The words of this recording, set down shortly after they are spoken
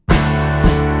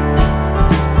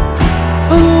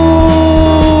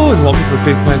And welcome to the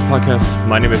Faith Science Podcast.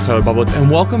 My name is Tyler Bublitz, and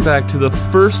welcome back to the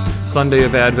first Sunday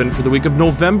of Advent for the week of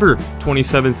November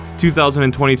 27th,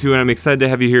 2022, and I'm excited to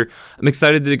have you here. I'm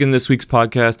excited to dig in this week's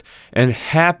podcast, and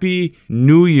Happy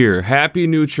New Year. Happy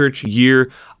New Church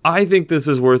Year. I think this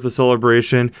is worth a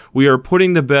celebration. We are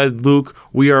putting to bed Luke.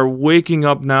 We are waking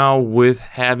up now with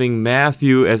having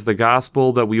Matthew as the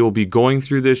gospel that we will be going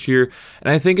through this year, and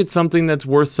I think it's something that's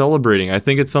worth celebrating. I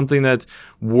think it's something that's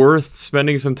worth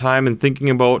spending some time and thinking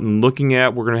about and looking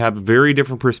at. We're going to have a very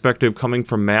different perspective coming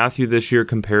from Matthew this year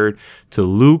compared to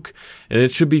Luke, and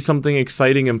it should be something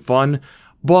exciting and fun.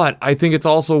 But I think it's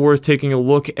also worth taking a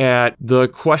look at the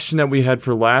question that we had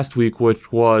for last week,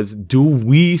 which was, do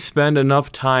we spend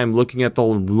enough time looking at the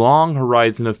long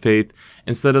horizon of faith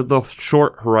instead of the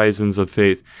short horizons of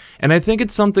faith? And I think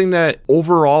it's something that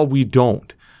overall we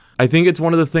don't. I think it's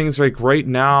one of the things, like right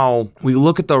now, we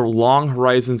look at the long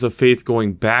horizons of faith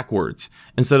going backwards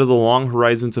instead of the long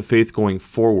horizons of faith going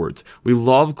forwards. We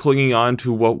love clinging on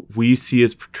to what we see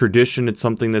as tradition. It's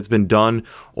something that's been done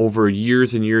over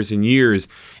years and years and years.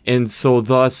 And so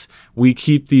thus, we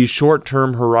keep these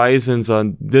short-term horizons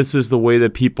on this is the way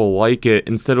that people like it,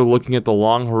 instead of looking at the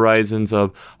long horizons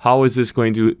of how is this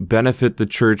going to benefit the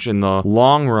church in the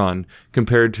long run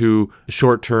compared to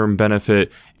short-term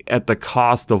benefit at the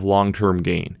cost of long-term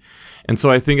gain. And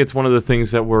so I think it's one of the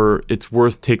things that it's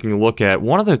worth taking a look at.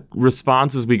 One of the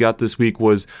responses we got this week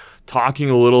was talking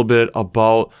a little bit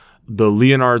about the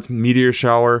Leonard's meteor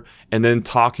shower, and then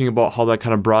talking about how that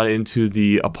kind of brought into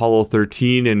the Apollo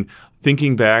 13 and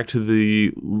thinking back to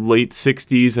the late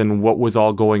 60s and what was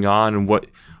all going on and what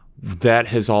that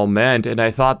has all meant. And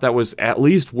I thought that was at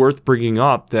least worth bringing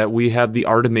up, that we have the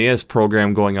Artemis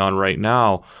program going on right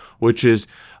now, which is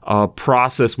a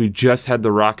process. We just had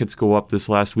the rockets go up this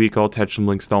last week. I'll attach some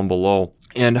links down below.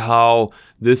 And how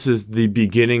this is the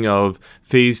beginning of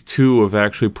phase 2 of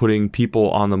actually putting people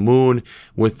on the moon,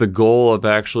 with the goal of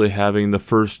actually having the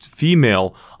first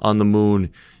female on the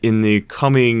moon in the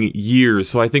coming years.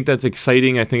 So I think that's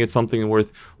exciting. I think it's something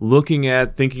worth looking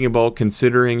at, thinking about,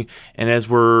 considering. And as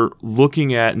we're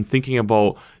looking at and thinking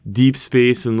about deep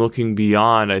space and looking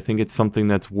beyond, I think it's something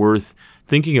that's worth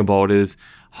thinking about, is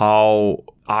how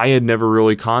I had never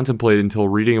really contemplated until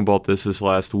reading about this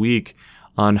last week,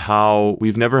 on how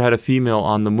we've never had a female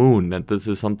on the moon, that this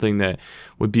is something that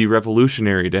would be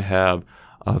revolutionary to have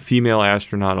a female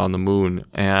astronaut on the moon.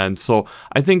 And so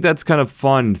I think that's kind of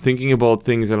fun, thinking about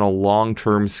things in a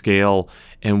long-term scale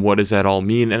and what does that all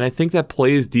mean. And I think that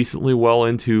plays decently well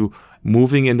into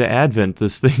moving into Advent,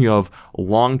 this thing of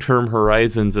long-term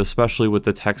horizons, especially with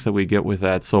the text that we get with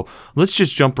that. So let's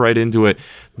just jump right into it.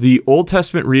 The Old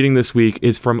Testament reading this week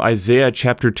is from Isaiah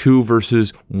chapter 2,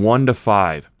 verses 1 to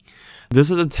 5. This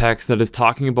is a text that is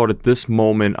talking about, at this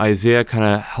moment, Isaiah kind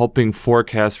of helping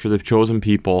forecast for the chosen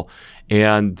people,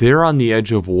 and they're on the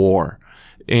edge of war.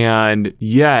 And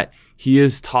yet, he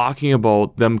is talking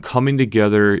about them coming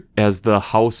together as the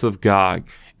house of God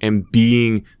and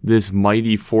being this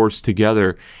mighty force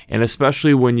together. And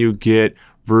especially when you get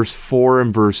verse 4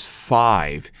 and verse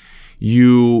 5,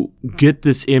 you get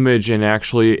this image, and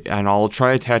I'll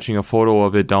try attaching a photo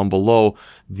of it down below,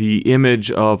 the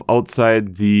image of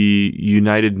outside the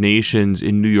United Nations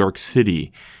in New York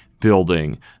City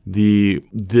building.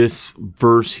 This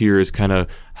verse here is kind of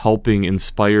helping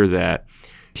inspire that.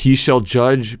 He shall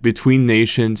judge between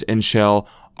nations and shall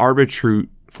arbitrate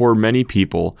for many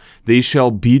people. They shall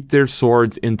beat their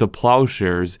swords into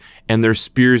plowshares and their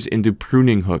spears into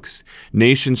pruning hooks.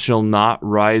 Nation shall not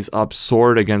rise up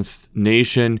sword against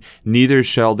nation, neither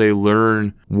shall they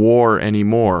learn war any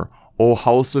more. O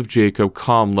house of Jacob,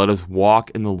 come, let us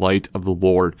walk in the light of the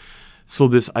Lord. So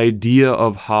this idea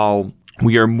of how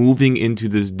we are moving into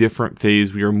this different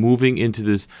phase, we are moving into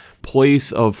this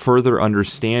place of further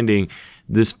understanding,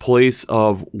 this place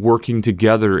of working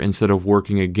together instead of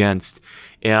working against.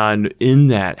 And in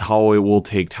that, how it will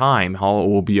take time, how it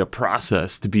will be a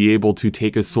process to be able to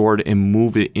take a sword and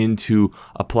move it into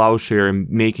a plowshare and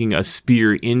making a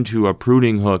spear into a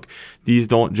pruning hook. These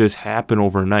don't just happen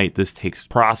overnight. This takes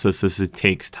processes. It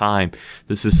takes time.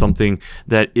 This is something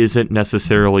that isn't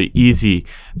necessarily easy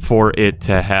for it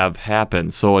to have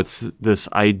happen. So it's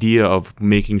this idea of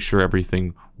making sure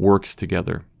everything works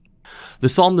together. The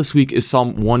psalm this week is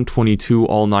Psalm 122,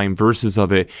 all 9 verses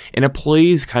of it, and it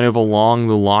plays kind of along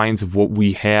the lines of what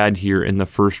we had here in the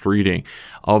first reading,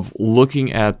 of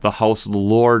looking at the house of the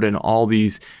Lord and all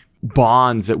these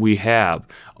bonds that we have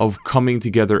of coming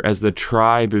together as the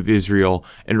tribe of Israel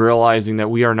and realizing that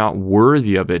we are not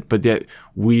worthy of it, but that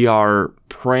we are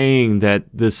praying that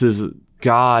this is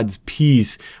God's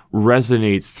peace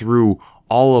resonates through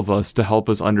all of us to help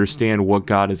us understand what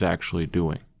God is actually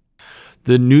doing.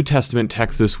 The New Testament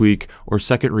text this week, or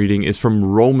second reading, is from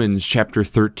Romans chapter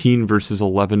 13, verses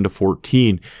 11 to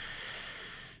 14.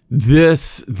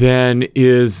 This then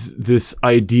is this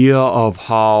idea of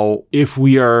how if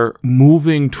we are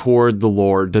moving toward the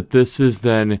Lord, that this is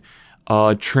then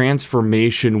a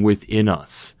transformation within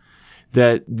us.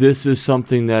 That this is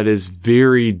something that is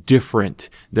very different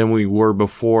than we were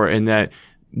before, and that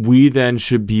we then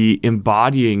should be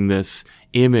embodying this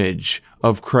image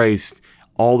of Christ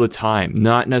all the time,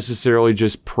 not necessarily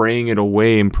just praying it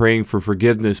away and praying for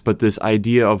forgiveness, but this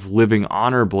idea of living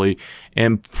honorably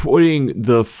and putting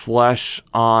the flesh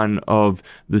on of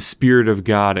the Spirit of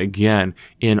God again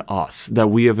in us, that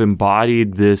we have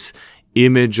embodied this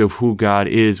image of who God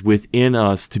is within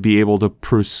us to be able to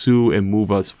pursue and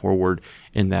move us forward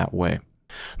in that way.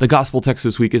 The gospel text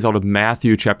this week is out of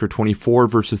Matthew chapter 24,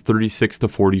 verses 36 to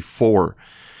 44.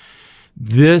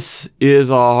 This is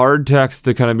a hard text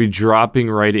to kind of be dropping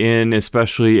right in,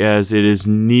 especially as it is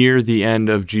near the end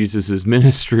of Jesus'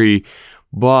 ministry,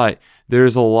 but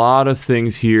there's a lot of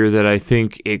things here that I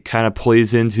think it kind of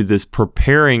plays into this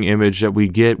preparing image that we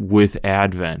get with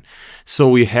Advent. So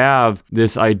we have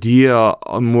this idea,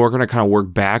 and we're going to kind of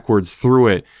work backwards through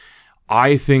it.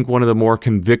 I think one of the more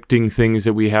convicting things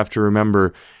that we have to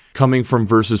remember coming from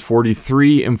verses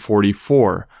 43 and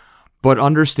 44. But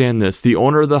understand this, the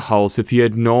owner of the house, if he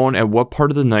had known at what part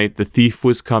of the night the thief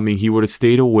was coming, he would have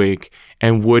stayed awake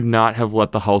and would not have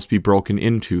let the house be broken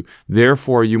into.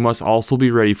 Therefore, you must also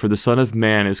be ready, for the Son of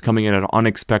Man is coming at an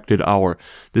unexpected hour.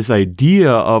 This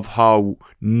idea of how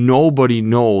nobody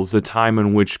knows the time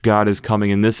in which God is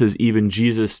coming, and this is even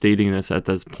Jesus stating this at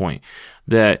this point,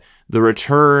 that the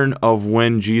return of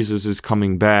when Jesus is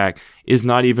coming back is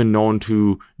not even known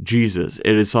to Jesus.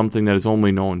 It is something that is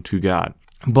only known to God.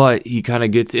 But he kind of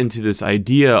gets into this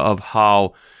idea of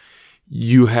how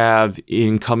you have,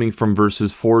 in coming from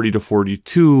verses 40 to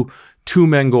 42, two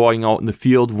men going out in the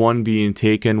field, one being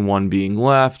taken, one being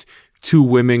left, two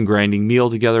women grinding meal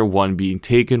together, one being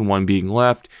taken, one being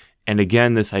left. And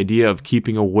again, this idea of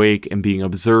keeping awake and being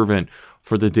observant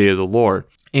for the day of the Lord.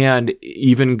 And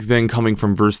even then coming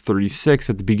from verse 36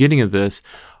 at the beginning of this,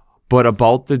 but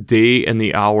about the day and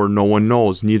the hour no one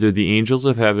knows, neither the angels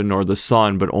of heaven nor the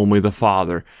Son, but only the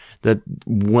Father, that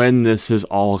when this is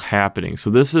all happening. So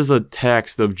this is a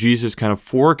text of Jesus kind of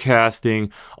forecasting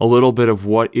a little bit of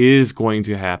what is going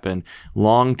to happen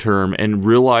long term and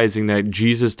realizing that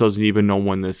Jesus doesn't even know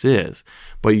when this is,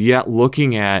 but yet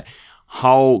looking at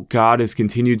how God has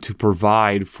continued to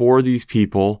provide for these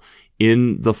people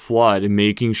in the flood and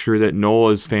making sure that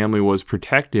Noah's family was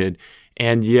protected,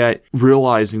 and yet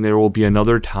realizing there will be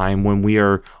another time when we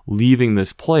are leaving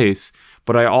this place.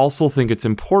 But I also think it's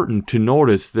important to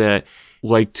notice that,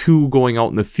 like two going out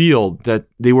in the field, that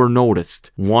they were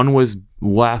noticed. One was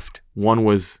left, one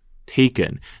was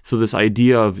taken. So this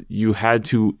idea of you had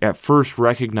to at first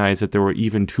recognize that there were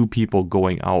even two people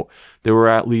going out. There were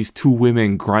at least two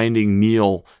women grinding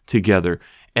meal together,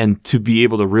 and to be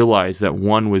able to realize that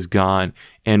one was gone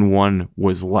and one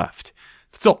was left.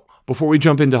 So before we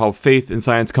jump into how faith and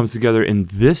science comes together in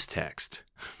this text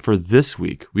for this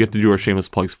week, we have to do our shameless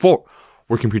plugs for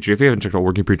Working Preacher. If you haven't checked out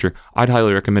Working Preacher, I'd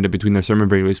highly recommend it. Between their sermon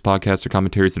brainwaves, podcasts, or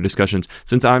commentaries, or discussions.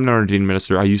 Since I'm not an ordained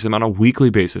minister, I use them on a weekly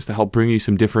basis to help bring you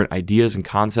some different ideas and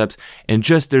concepts. And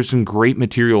just there's some great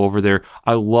material over there.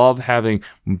 I love having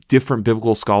different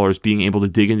biblical scholars being able to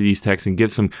dig into these texts and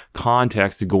give some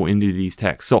context to go into these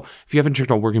texts. So if you haven't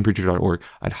checked out workingpreacher.org,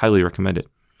 I'd highly recommend it.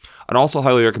 I'd also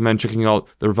highly recommend checking out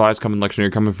the Revised Common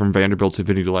Lectionary coming from Vanderbilt's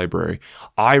Divinity Library.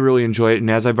 I really enjoy it, and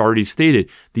as I've already stated,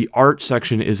 the art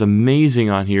section is amazing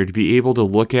on here to be able to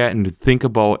look at and to think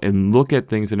about and look at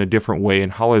things in a different way,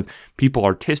 and how have people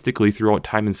artistically throughout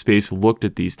time and space looked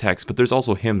at these texts. But there's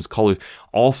also hymns, colors.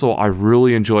 Also, I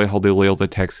really enjoy how they lay out the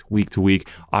text week to week.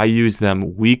 I use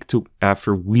them week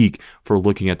after week for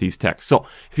looking at these texts. So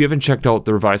if you haven't checked out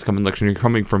the Revised Common Lectionary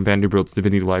coming from Vanderbilt's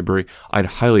Divinity Library, I'd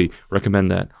highly recommend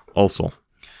that. Also,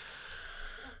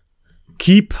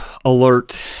 keep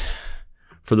alert,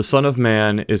 for the Son of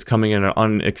Man is coming in an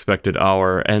unexpected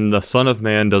hour, and the Son of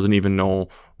Man doesn't even know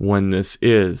when this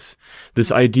is.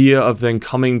 This idea of then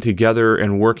coming together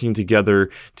and working together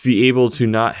to be able to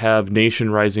not have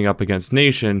nation rising up against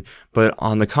nation, but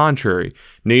on the contrary,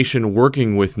 nation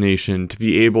working with nation to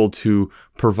be able to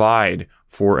provide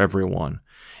for everyone.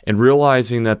 And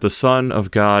realizing that the Son of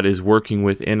God is working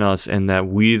within us, and that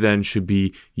we then should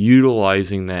be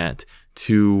utilizing that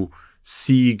to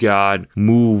see God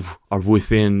move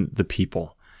within the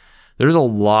people. There's a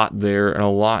lot there and a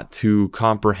lot to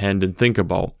comprehend and think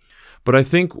about. But I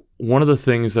think one of the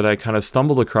things that I kind of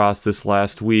stumbled across this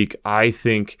last week, I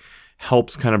think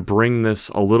helps kind of bring this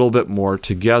a little bit more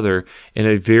together in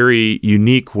a very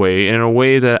unique way, in a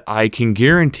way that I can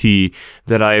guarantee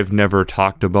that I have never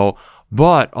talked about,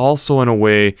 but also in a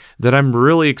way that I'm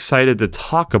really excited to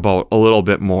talk about a little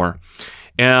bit more.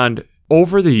 And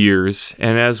over the years,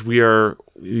 and as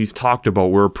we've talked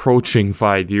about, we're approaching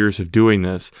 5 years of doing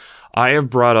this, I have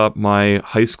brought up my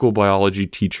high school biology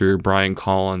teacher, Brian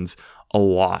Collins, a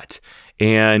lot.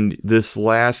 And this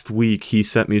last week, he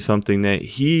sent me something that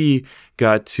he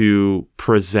got to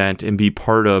present and be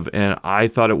part of, and I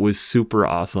thought it was super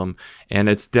awesome. And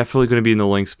it's definitely going to be in the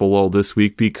links below this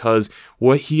week, because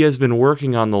what he has been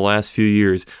working on the last few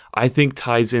years, I think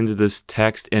ties into this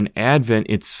text and Advent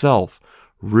itself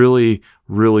really,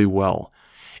 really well.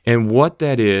 And what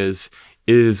that is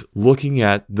looking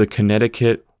at the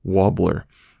Connecticut warbler.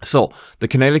 So the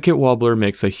Connecticut warbler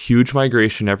makes a huge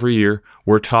migration every year.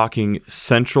 We're talking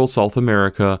Central South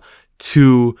America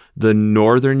to the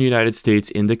northern United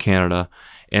States into Canada,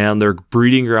 and their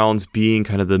breeding grounds being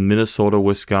kind of the Minnesota,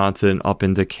 Wisconsin, up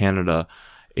into Canada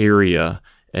area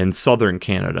and southern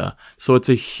Canada. So it's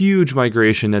a huge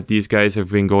migration that these guys have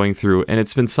been going through, and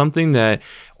it's been something that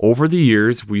over the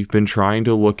years we've been trying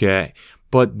to look at.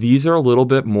 But these are a little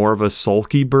bit more of a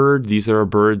sulky bird. These are a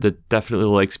bird that definitely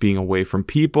likes being away from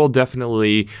people.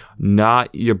 Definitely not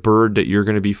a bird that you're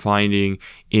going to be finding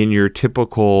in your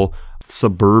typical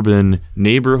suburban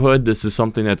neighborhood. This is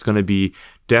something that's going to be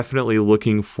definitely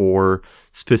looking for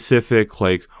specific,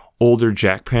 like older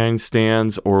jack pine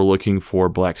stands, or looking for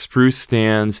black spruce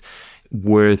stands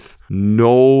with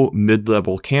no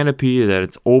mid-level canopy, that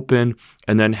it's open,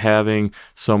 and then having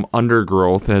some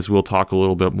undergrowth, as we'll talk a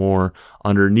little bit more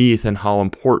underneath, and how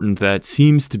important that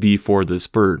seems to be for this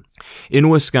bird. In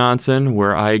Wisconsin,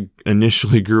 where I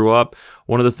initially grew up,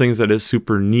 one of the things that is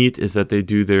super neat is that they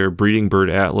do their breeding bird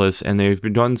atlas, and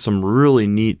they've done some really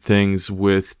neat things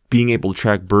with being able to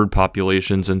track bird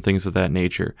populations and things of that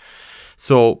nature.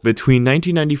 So between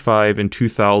 1995 and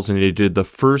 2000, they did the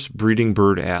first breeding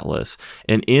bird atlas.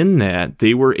 And in that,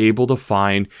 they were able to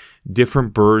find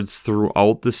different birds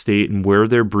throughout the state and where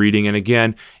they're breeding. And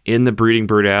again, in the breeding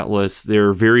bird atlas,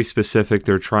 they're very specific.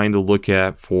 They're trying to look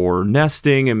at for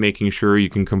nesting and making sure you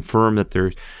can confirm that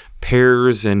they're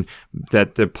pairs and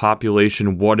that the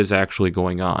population, what is actually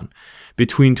going on.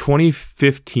 Between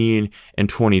 2015 and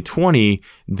 2020,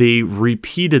 they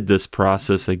repeated this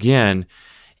process again.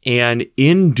 And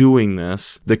in doing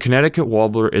this, the Connecticut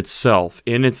warbler itself,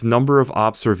 in its number of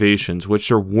observations, which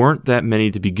there weren't that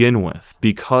many to begin with,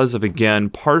 because of,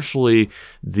 again, partially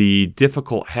the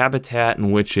difficult habitat in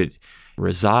which it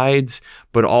resides,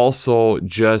 but also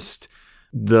just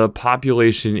the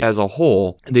population as a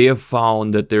whole, they have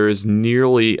found that there is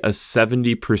nearly a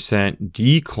 70%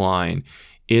 decline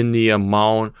in the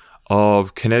amount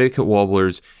of Connecticut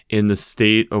warblers in the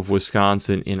state of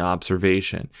Wisconsin in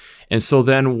observation. And so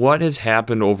then what has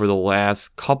happened over the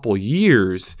last couple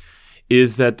years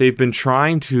is that they've been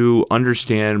trying to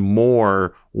understand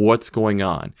more what's going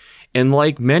on. And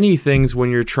like many things, when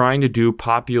you're trying to do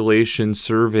population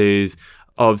surveys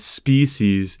of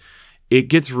species, it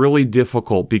gets really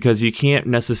difficult because you can't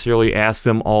necessarily ask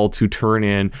them all to turn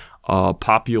in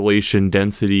population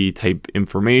density type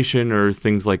information or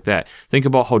things like that. Think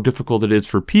about how difficult it is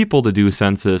for people to do a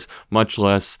census, much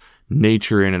less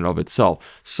nature in and of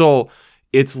itself. So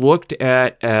it's looked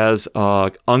at as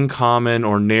an uncommon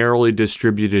or narrowly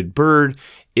distributed bird.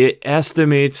 It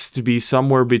estimates to be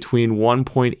somewhere between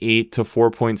 1.8 to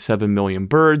 4.7 million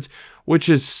birds, which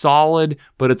is solid,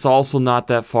 but it's also not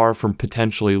that far from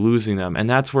potentially losing them. And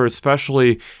that's where,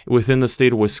 especially within the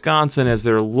state of Wisconsin, as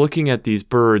they're looking at these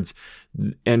birds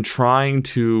and trying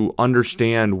to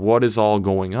understand what is all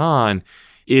going on,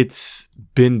 it's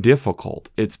been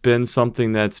difficult. It's been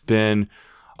something that's been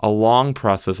a long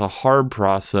process, a hard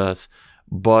process,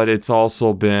 but it's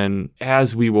also been,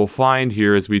 as we will find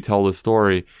here as we tell the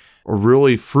story, a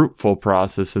really fruitful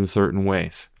process in certain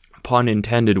ways. Pun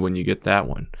intended when you get that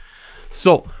one.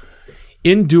 So,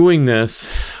 in doing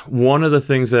this, one of the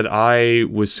things that I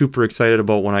was super excited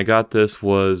about when I got this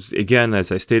was, again,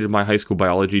 as I stated, my high school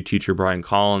biology teacher, Brian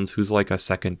Collins, who's like a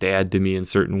second dad to me in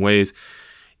certain ways,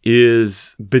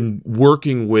 is been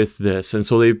working with this. And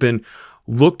so they've been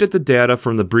looked at the data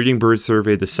from the breeding bird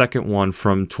survey, the second one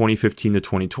from 2015 to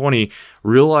 2020,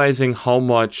 realizing how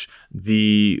much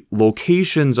the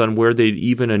locations on where they'd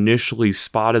even initially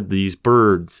spotted these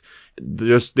birds,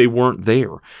 they weren't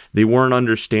there. They weren't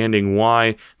understanding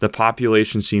why the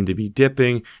population seemed to be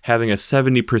dipping, having a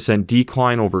 70%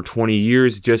 decline over 20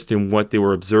 years just in what they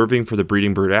were observing for the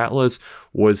breeding bird atlas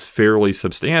was fairly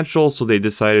substantial. So they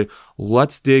decided,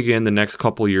 let's dig in the next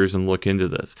couple of years and look into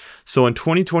this. So in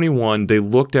 2021, they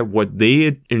looked at what they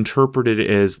had interpreted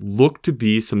as looked to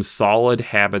be some solid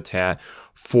habitat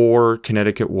for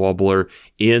Connecticut warbler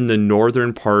in the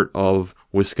northern part of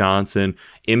Wisconsin,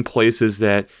 in places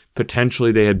that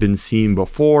potentially they had been seen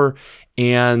before,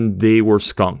 and they were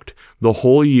skunked. The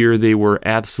whole year they were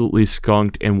absolutely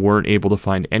skunked and weren't able to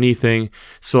find anything.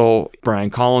 So Brian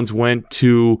Collins went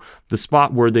to the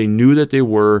spot where they knew that they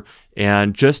were,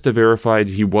 and just to verify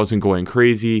he wasn't going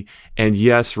crazy, and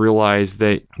yes, realized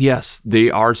that yes, they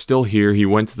are still here. He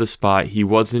went to the spot. He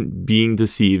wasn't being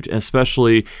deceived,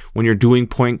 especially when you're doing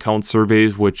point count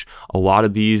surveys, which a lot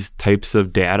of these types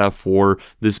of data for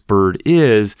this bird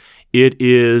is. It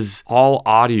is all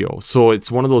audio. So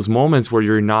it's one of those moments where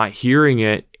you're not hearing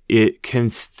it. It can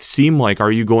seem like,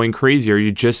 are you going crazy? Are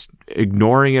you just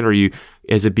ignoring it?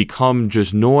 Has it become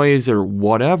just noise or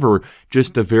whatever,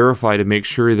 just to verify to make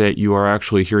sure that you are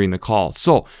actually hearing the call?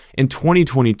 So in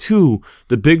 2022,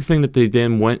 the big thing that they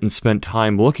then went and spent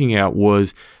time looking at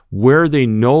was where they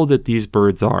know that these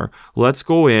birds are. Let's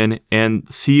go in and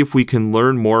see if we can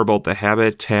learn more about the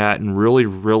habitat and really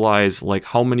realize like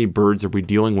how many birds are we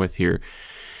dealing with here.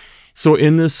 So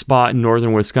in this spot in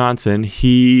northern Wisconsin,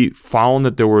 he found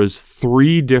that there was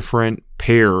 3 different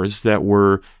pairs that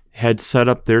had set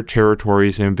up their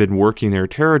territories and been working their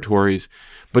territories.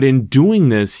 But in doing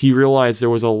this, he realized there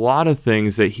was a lot of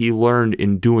things that he learned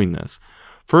in doing this.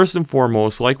 First and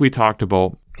foremost, like we talked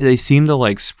about, they seem to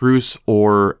like spruce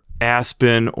or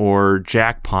aspen or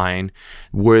jack pine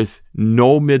with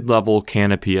no mid-level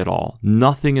canopy at all.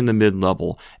 Nothing in the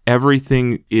mid-level.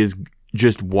 Everything is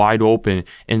just wide open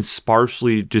and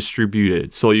sparsely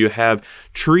distributed. So you have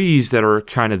trees that are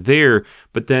kind of there,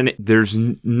 but then there's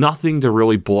nothing to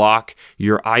really block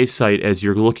your eyesight as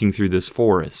you're looking through this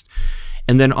forest.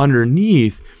 And then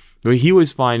underneath, what he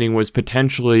was finding was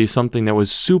potentially something that was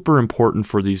super important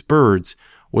for these birds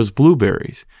was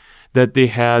blueberries. That they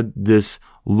had this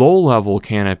low-level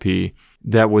canopy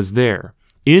that was there.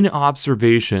 In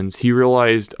observations, he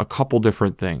realized a couple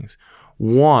different things.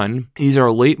 One, these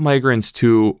are late migrants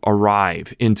to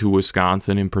arrive into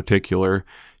Wisconsin in particular.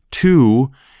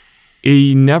 2,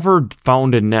 he never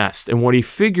found a nest, and what he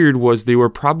figured was they were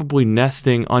probably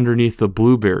nesting underneath the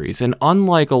blueberries. And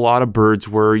unlike a lot of birds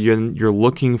where you're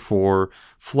looking for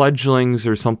fledglings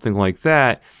or something like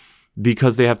that,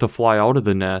 because they have to fly out of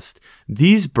the nest,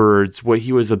 these birds, what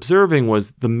he was observing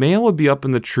was the male would be up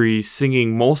in the tree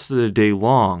singing most of the day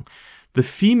long. The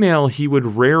female he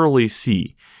would rarely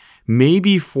see,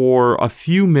 maybe for a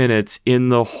few minutes in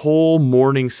the whole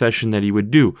morning session that he would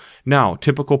do. Now,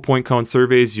 typical point count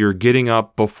surveys, you're getting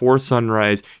up before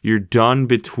sunrise, you're done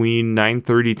between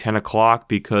 9:30, 10 o'clock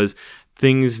because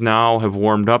things now have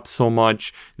warmed up so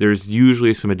much. There's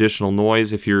usually some additional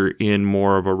noise if you're in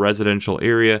more of a residential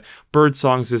area. Bird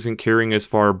songs isn't carrying as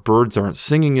far. Birds aren't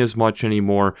singing as much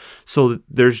anymore. So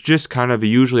there's just kind of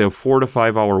usually a 4 to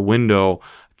 5 hour window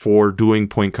for doing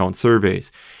point count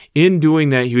surveys. In doing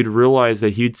that, he would realize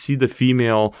that he'd see the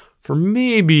female for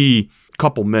maybe a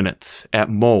couple minutes at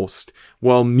most.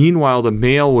 Well, meanwhile, the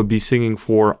male would be singing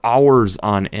for hours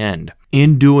on end.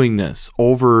 In doing this,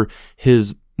 over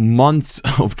his months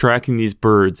of tracking these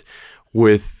birds,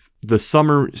 with the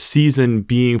summer season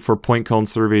being for point count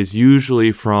surveys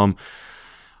usually from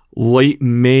late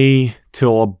May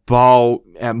till about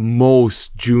at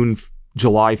most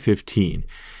July 15.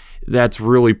 That's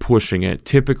really pushing it.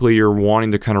 Typically you're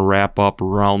wanting to kind of wrap up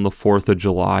around the 4th of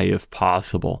July if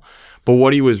possible. But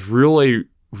what he was really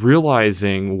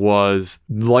realizing was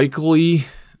likely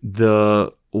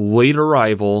the late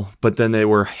arrival, but then they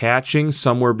were hatching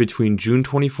somewhere between June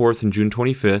 24th and June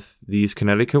 25th, these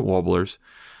Connecticut warblers,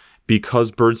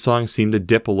 because birdsong seemed to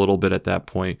dip a little bit at that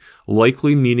point,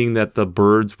 likely meaning that the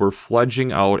birds were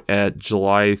fledging out at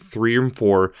July 3 and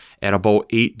 4 at about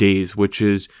 8 days, which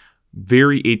is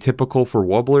very atypical for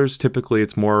warblers. Typically,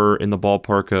 it's more in the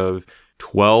ballpark of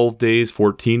 12 days,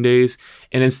 14 days.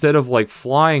 And instead of like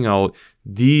flying out,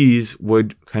 these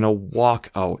would kind of walk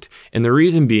out. And the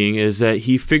reason being is that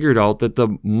he figured out that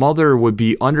the mother would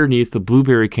be underneath the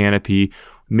blueberry canopy,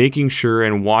 making sure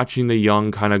and watching the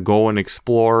young kind of go and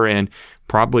explore and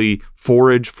probably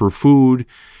forage for food.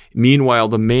 Meanwhile,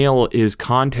 the male is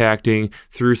contacting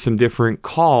through some different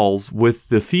calls with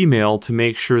the female to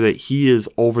make sure that he is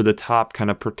over the top,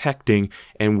 kind of protecting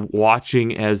and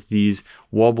watching as these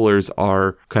warblers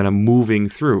are kind of moving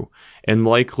through. And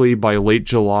likely by late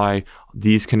July,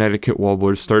 these Connecticut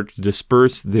warblers start to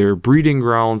disperse their breeding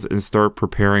grounds and start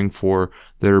preparing for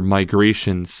their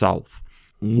migration south.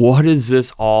 What does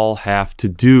this all have to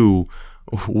do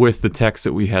with the text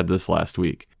that we had this last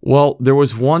week? Well, there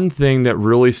was one thing that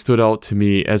really stood out to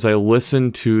me as I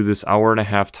listened to this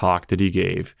 1.5-hour talk that he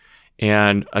gave.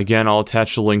 And again, I'll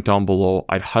attach the link down below.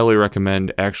 I'd highly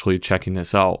recommend actually checking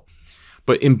this out.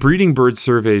 But in breeding bird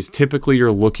surveys, typically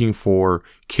you're looking for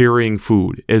carrying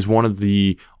food as one of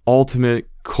the ultimate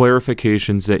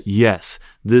clarifications that yes,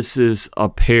 this is a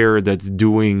pair that's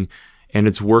doing and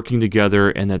it's working together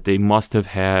and that they must have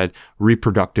had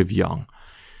reproductive young.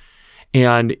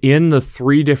 And in the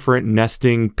 3 different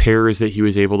nesting pairs that he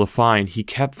was able to find, he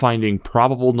kept finding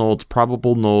probable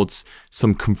notes,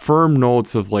 some confirmed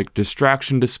notes of like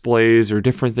distraction displays or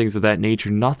different things of that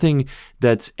nature. Nothing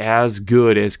that's as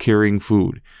good as carrying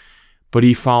food. But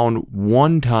he found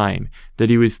one time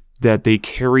that they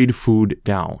carried food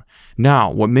down. Now,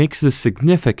 what makes this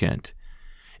significant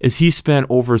is he spent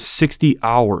over 60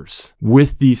 hours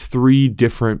with these 3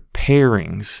 different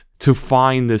pairings to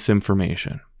find this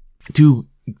information. To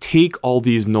take all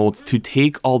these notes, to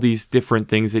take all these different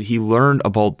things that he learned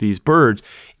about these birds,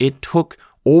 it took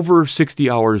over 60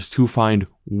 hours to find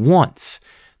once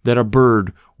that a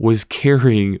bird was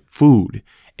carrying food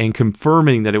and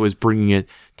confirming that it was bringing it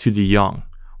to the young.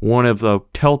 One of the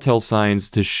telltale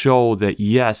signs to show that,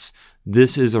 yes,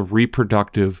 this is a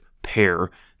reproductive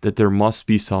pair, that there must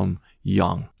be some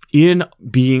young. In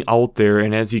being out there,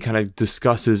 and as he kind of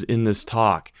discusses in this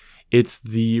talk, it's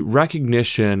the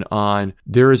recognition on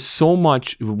there is so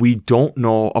much we don't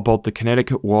know about the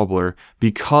Connecticut warbler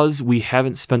because we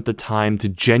haven't spent the time to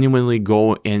genuinely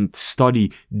go and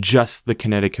study just the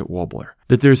Connecticut warbler.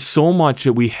 That there's so much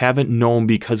that we haven't known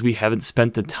because we haven't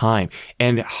spent the time,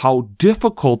 and how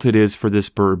difficult it is for this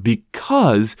bird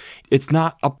because it's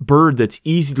not a bird that's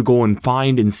easy to go and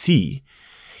find and see.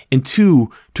 And 2,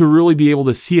 to really be able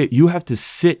to see it, you have to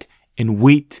sit and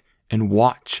wait and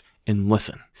watch and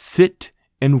listen. Sit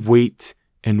and wait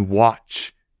and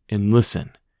watch and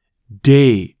listen.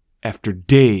 Day after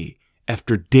day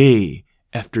after day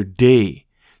after day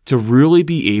to really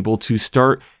be able to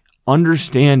start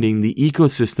understanding the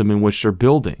ecosystem in which they're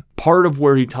building. Part of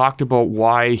where he talked about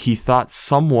why he thought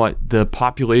somewhat the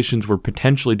populations were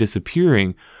potentially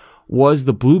disappearing was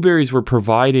the blueberries were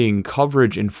providing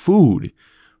coverage and food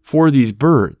for these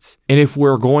birds. And if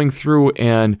we're going through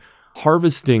and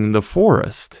harvesting the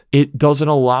forest, it doesn't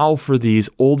allow for these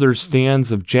older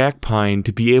stands of jack pine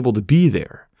to be able to be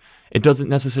there. It doesn't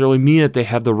necessarily mean that they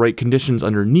have the right conditions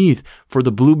underneath for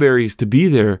the blueberries to be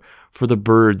there for the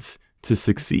birds to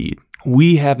succeed.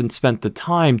 We haven't spent the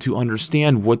time to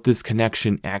understand what this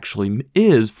connection actually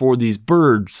is for these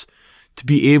birds to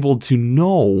be able to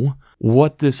know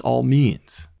what this all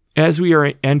means. As we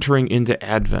are entering into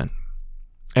Advent,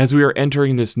 as we are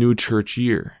entering this new church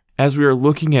year, as we are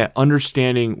looking at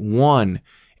understanding one,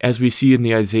 as we see in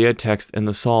the Isaiah text and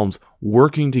the Psalms,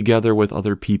 working together with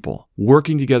other people,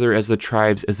 working together as the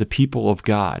tribes, as the people of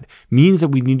God, means that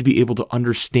we need to be able to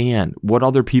understand what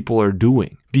other people are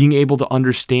doing, being able to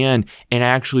understand and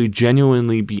actually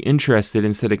genuinely be interested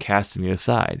instead of casting it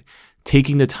aside,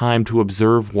 taking the time to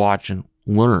observe, watch, and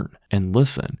learn and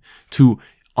listen, to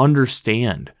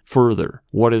understand further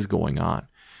what is going on,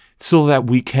 so that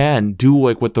we can do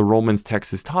like what the Romans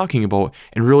text is talking about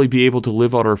and really be able to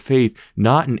live out our faith,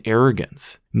 not in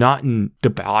arrogance, not in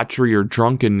debauchery or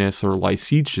drunkenness or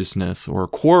licentiousness or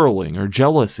quarreling or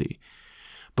jealousy,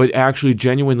 but actually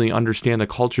genuinely understand the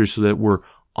culture so that we're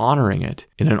honoring it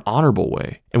in an honorable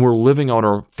way and we're living out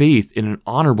our faith in an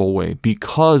honorable way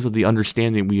because of the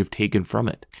understanding we have taken from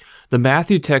it. The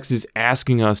Matthew text is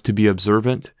asking us to be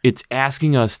observant. It's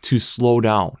asking us to slow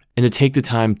down and to take the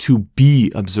time to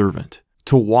be observant,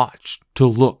 to watch, to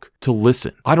look, to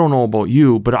listen. I don't know about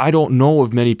you, but I don't know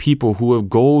of many people who have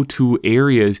go to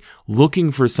areas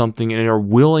looking for something and are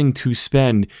willing to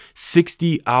spend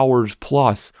 60 hours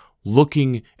plus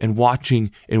looking and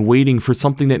watching and waiting for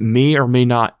something that may or may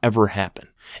not ever happen.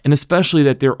 And especially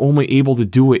that they're only able to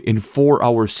do it in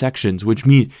 4-hour sections, which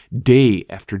means day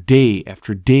after day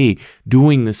after day,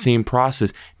 doing the same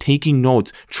process, taking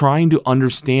notes, trying to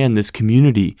understand this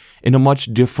community in a much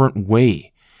different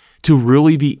way, to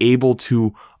really be able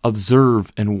to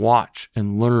observe and watch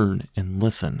and learn and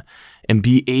listen, and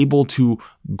be able to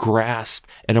grasp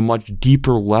at a much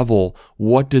deeper level,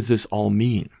 what does this all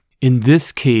mean? In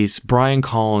this case, Brian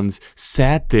Collins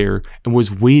sat there and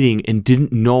was waiting and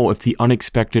didn't know if the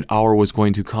unexpected hour was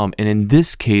going to come. And in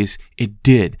this case, it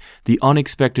did. The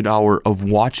unexpected hour of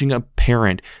watching a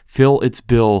parent fill its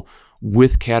bill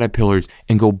with caterpillars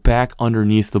and go back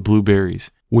underneath the blueberries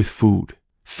with food.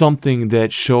 Something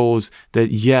that shows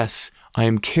that, yes, I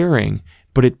am caring,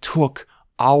 but it took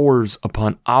hours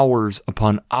upon hours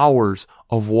upon hours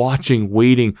of watching,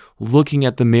 waiting, looking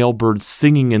at the male birds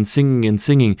singing and singing and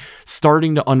singing,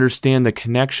 starting to understand the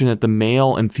connection that the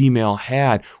male and female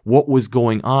had, what was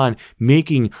going on,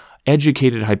 making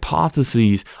educated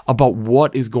hypotheses about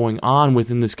what is going on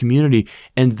within this community,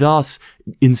 and thus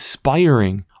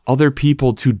inspiring other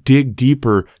people to dig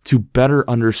deeper to better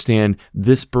understand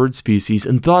this bird species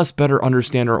and thus better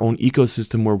understand our own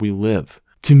ecosystem where we live.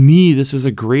 To me, this is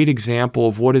a great example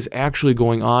of what is actually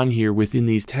going on here within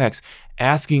these texts,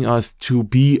 asking us to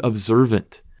be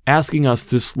observant, asking us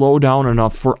to slow down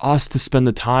enough for us to spend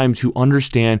the time to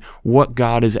understand what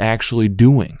God is actually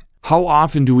doing. How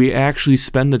often do we actually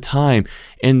spend the time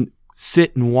and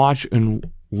sit and watch and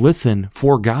listen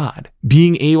for God?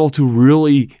 Being able to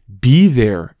really be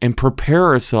there and prepare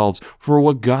ourselves for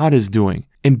what God is doing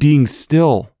and being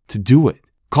still to do it.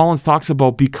 Collins talks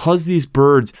about because these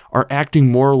birds are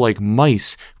acting more like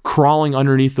mice crawling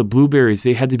underneath the blueberries,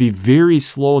 they had to be very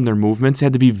slow in their movements,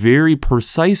 had to be very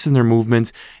precise in their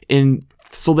movements, and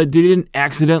so that they didn't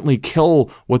accidentally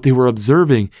kill what they were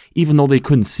observing, even though they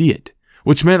couldn't see it.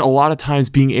 Which meant a lot of times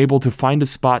being able to find a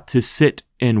spot to sit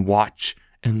and watch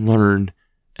and learn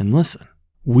and listen.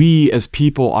 We as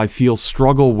people, I feel,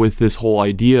 struggle with this whole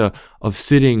idea of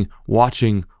sitting,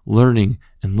 watching, learning,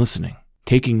 and listening.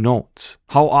 Taking notes.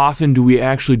 How often do we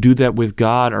actually do that with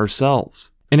God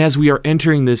ourselves? And as we are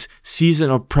entering this season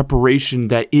of preparation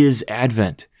that is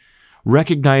Advent,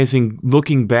 recognizing,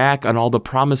 looking back on all the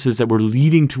promises that were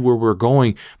leading to where we're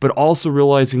going, but also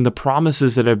realizing the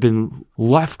promises that have been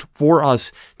left for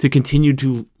us to continue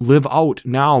to live out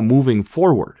now moving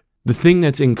forward. The thing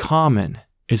that's in common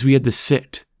is we had to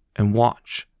sit and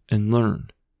watch and learn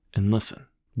and listen.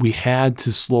 We had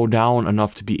to slow down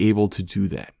enough to be able to do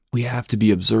that. We have to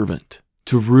be observant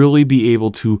to really be able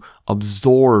to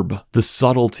absorb the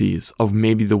subtleties of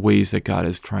maybe the ways that God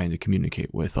is trying to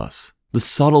communicate with us. The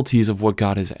subtleties of what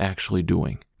God is actually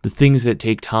doing. The things that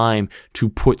take time to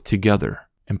put together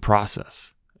and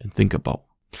process and think about.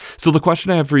 So the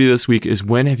question I have for you this week is,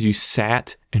 when have you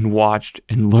sat and watched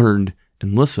and learned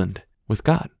and listened with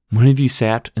God? When have you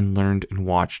sat and learned and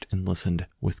watched and listened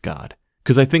with God?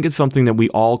 Because I think it's something that we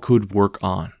all could work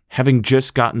on. Having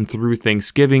just gotten through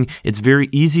Thanksgiving, it's very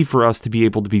easy for us to be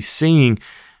able to be saying,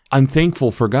 I'm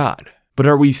thankful for God. But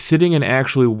are we sitting and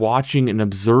actually watching and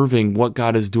observing what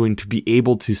God is doing to be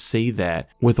able to say that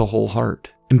with a whole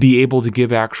heart and be able to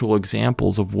give actual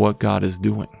examples of what God is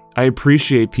doing? I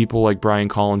appreciate people like Brian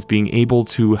Collins being able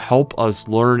to help us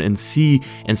learn and see,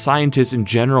 and scientists in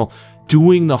general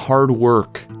doing the hard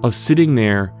work of sitting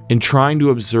there and trying to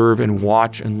observe and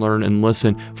watch and learn and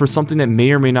listen for something that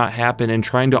may or may not happen and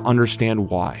trying to understand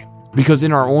why. Because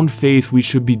in our own faith, we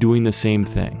should be doing the same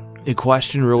thing. The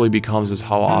question really becomes is,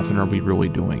 how often are we really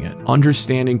doing it?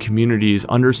 Understanding communities,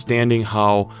 understanding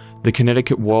how the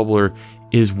Connecticut warbler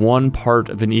is one part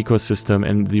of an ecosystem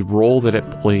and the role that it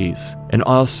plays, and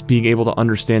us being able to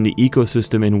understand the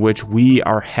ecosystem in which we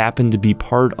are happen to be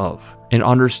part of, and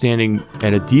understanding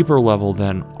at a deeper level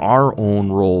than our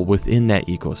own role within that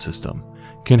ecosystem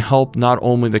can help not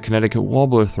only the Connecticut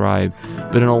warbler thrive,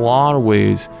 but in a lot of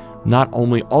ways, not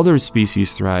only other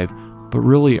species thrive, but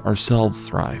really ourselves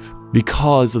thrive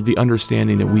because of the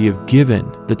understanding that we have given,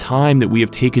 the time that we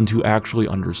have taken to actually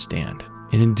understand.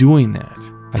 And in doing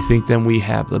that, I think then we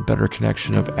have the better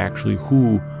connection of actually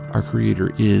who our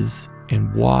Creator is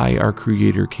and why our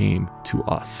Creator came to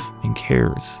us and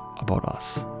cares about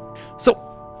us.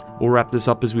 So, we'll wrap this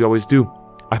up as we always do.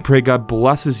 I pray God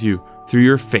blesses you through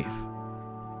your faith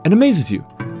and amazes you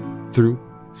through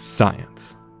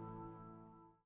science.